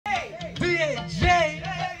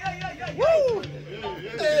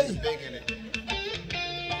Hey. Big in it.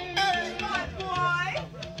 Hey, boy.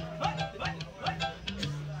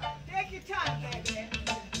 Take your time, baby.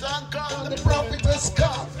 Thank God the prophet has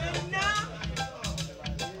come.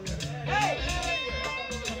 Hey.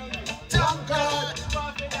 Thank God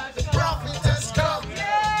the prophet has come.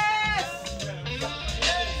 Yes.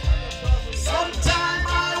 Sometime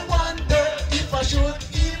I wonder if I should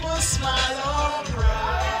even smile or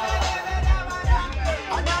cry.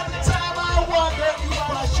 Another time I wonder if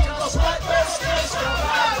I should just wipe those tears from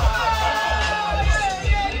my eyes.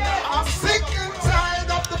 I'm sick and tired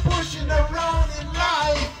of the pushing around in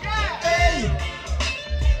life. Hey,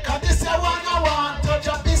 cause this I want, touch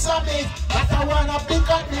a piece of me. That I wanna pick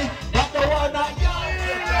at me, that I wanna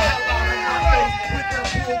With that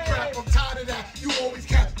bull crap, I'm tired of that. You always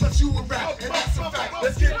cap, but you a rap, and that's a fact.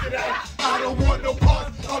 Let's get to that. I don't want no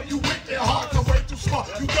parts of you with their hearts. I'm way too smart.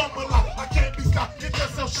 You dumb a lot. I can't be stopped. Get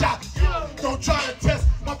yourself shot. Don't try to test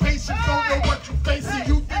my patience. Don't know what you facing.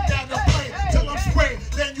 You think that I'm playing till I'm spraying.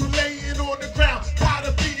 Then you laying on the ground. Tired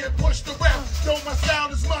of being pushed around. Know my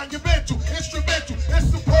sound is monumental, instrumental. It's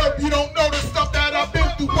superb. You don't know the stuff that I've been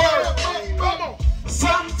through. Come on.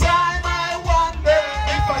 Sometime I wonder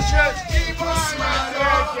if I should even smile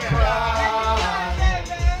or cry.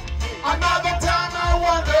 Another time I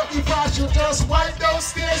wonder if I should just wipe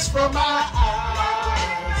those tears from my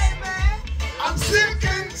eyes. I'm sick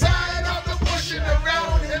and tired of the pushing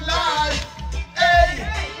around in life. Hey,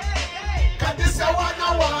 cause this I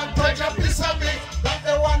want, touch a piece of me. That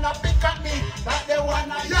they wanna pick at me, that they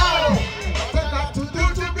wanna what I got to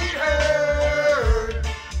do to be heard.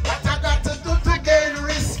 What I got to do to gain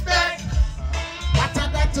respect. What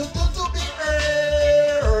I got to do to be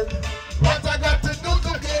heard. What I got to do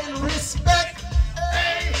to gain respect.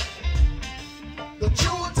 Hey, the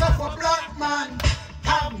truth of a black man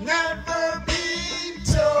have never been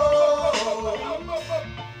told.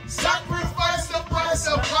 Sacrifice the price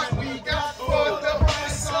of what we got for the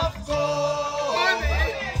price of gold.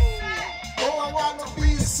 Oh, I wanna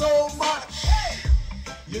be so much.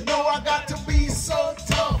 You know I got to be so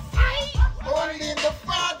tough. Only the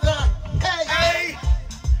Father. Hey,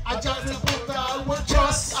 I just put all with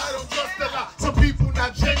trust. I don't trust a lot. Some people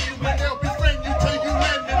not genuine. They'll befriend you till you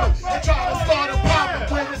end them. They try to start a problem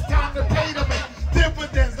when it's time to pay them.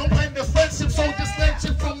 Dividends don't end the friendship, so just lynch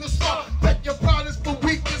it from the start. Take your problems for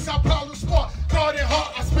weakness, I problem smart. Guard and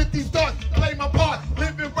heart, I spit these darts, play my part.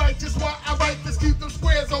 Living right, just why I write this. Keep them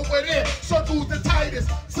squares over there. Circles the tightest.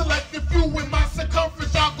 Select a few in my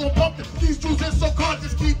circumference. Y'all gon' bump it. These truths are so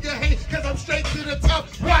conscious. Keep your hate, cause I'm straight to the top.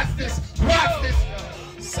 Watch this, watch this.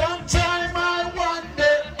 Sometime I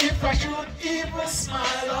wonder if I should even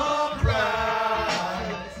smile or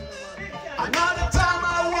cry. Another time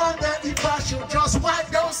I wonder if I should just wipe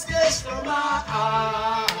those tears from my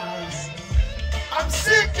eyes. I'm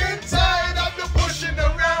sick and tired of the pushing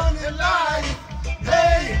around in life.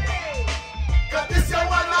 Hey, cause this is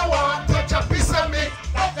what I want, touch a piece of me.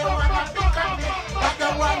 That the one I pick at me, that the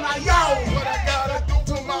one I yo. What I gotta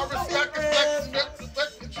do to my respect is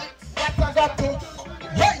What I got to,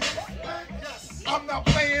 hey. I'm not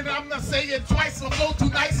playing, I'm not saying twice. I'm flow too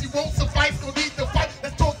nice, you won't suffice. Don't need to fight,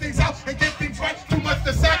 let's talk things out and get things right. Too much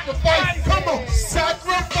to sacrifice. Come on,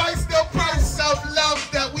 sacrifice the price of love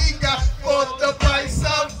that we got for the price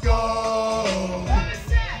of gold.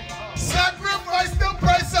 Sacrifice the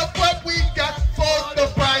price of what we got for the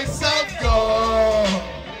price of gold.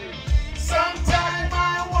 Sometime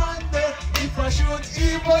I wonder if I should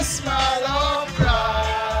even smile or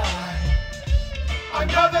cry.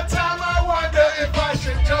 Another time I wonder if I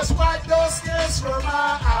should just wipe those tears from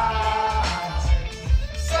my eyes.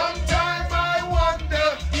 Sometime I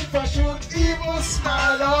wonder if I should even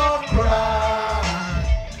smile or cry.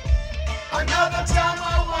 Another time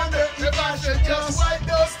I wonder if I should just wipe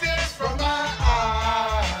those tears from my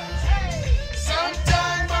eyes.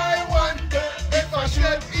 Sometime I wonder if I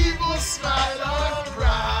should even smile or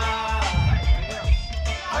cry.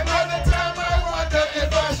 Another time I wonder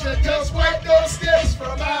if I should just wipe those tears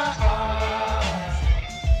from my eyes.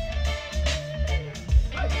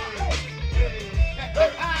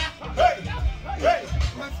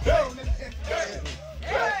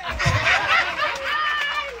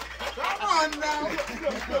 Come on now.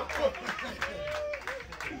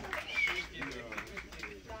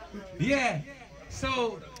 Yeah,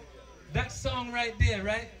 so that song right there,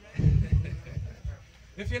 right?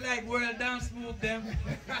 If you like World Dance Move them,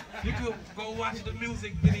 you could go watch the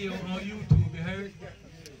music video on YouTube, you heard?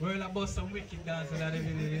 World about some wicked dance on that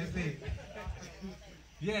video, you see?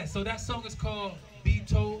 Yeah, so that song is called Be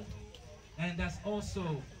Told, and that's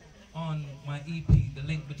also on my EP, The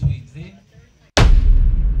Link Between